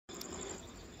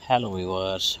Hello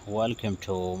viewers, welcome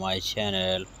to my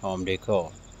channel Home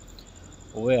Decor,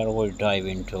 where we dive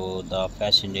into the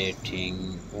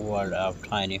fascinating world of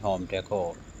tiny home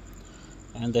decor.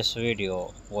 In this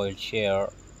video, we'll share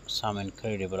some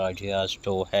incredible ideas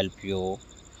to help you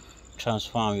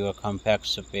transform your compact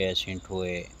space into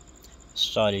a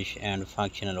stylish and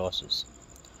functional oasis.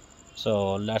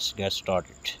 So let's get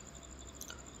started.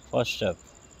 First up,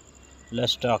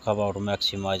 let's talk about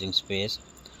maximizing space.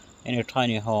 In a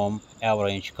tiny home,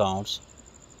 every inch counts.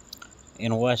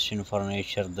 Invest in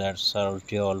furniture that serves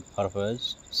dual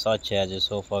purpose, such as a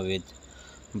sofa with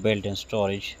built-in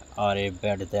storage or a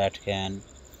bed that can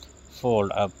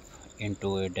fold up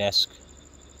into a desk.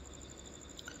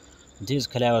 These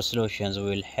clever solutions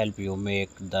will help you make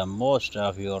the most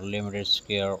of your limited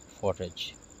square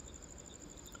footage.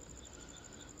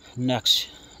 Next,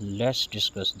 let's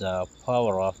discuss the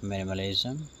power of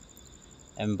minimalism.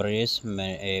 Embrace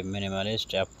a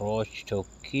minimalist approach to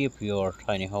keep your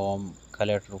tiny home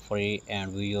clutter-free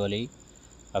and visually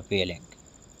appealing.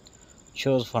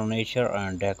 Choose furniture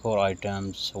and decor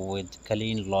items with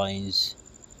clean lines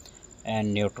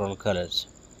and neutral colors.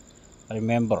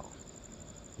 Remember,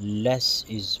 less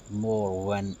is more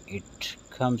when it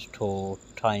comes to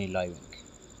tiny living.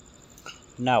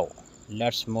 Now,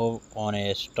 let's move on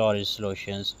to storage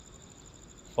solutions.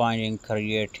 Finding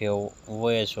creative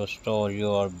ways to store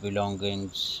your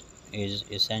belongings is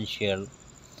essential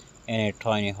in a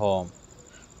tiny home.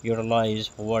 Utilize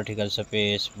vertical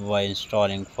space by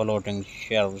installing floating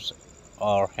shelves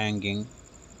or hanging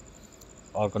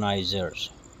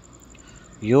organizers.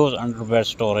 Use underbed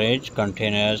storage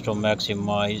containers to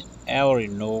maximize every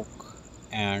nook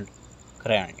and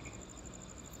cranny.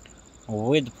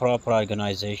 With proper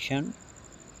organization,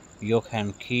 you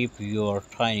can keep your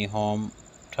tiny home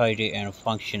tidy and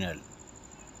functional.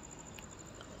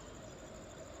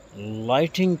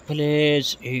 Lighting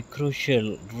plays a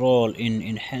crucial role in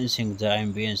enhancing the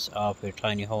ambience of a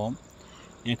tiny home.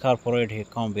 Incorporate a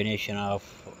combination of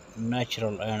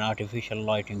natural and artificial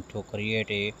lighting to create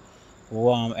a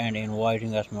warm and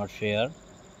inviting atmosphere.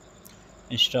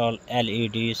 Install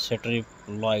LED strip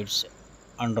lights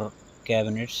under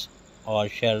cabinets or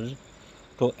shelves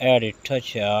to add a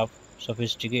touch of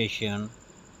sophistication.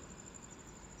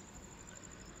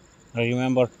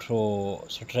 Remember to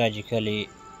strategically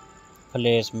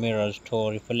place mirrors to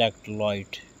reflect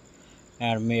light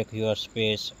and make your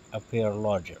space appear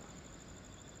larger.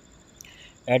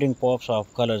 Adding pops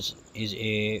of colors is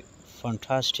a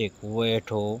fantastic way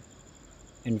to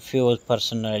infuse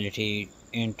personality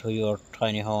into your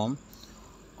tiny home.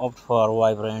 Opt for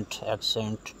vibrant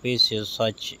accent pieces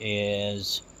such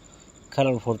as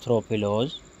colorful throw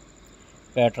pillows,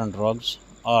 patterned rugs,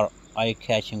 or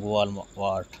eye-catching wall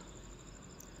art.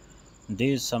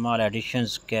 These small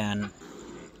additions can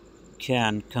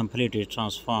completely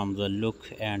transform the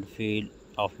look and feel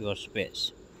of your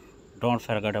space. Don't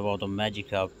forget about the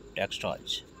magic of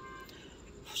textiles.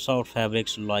 Soft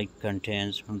fabrics like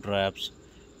curtains, drapes,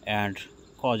 and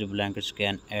cozy blankets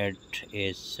can add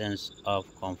a sense of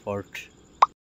comfort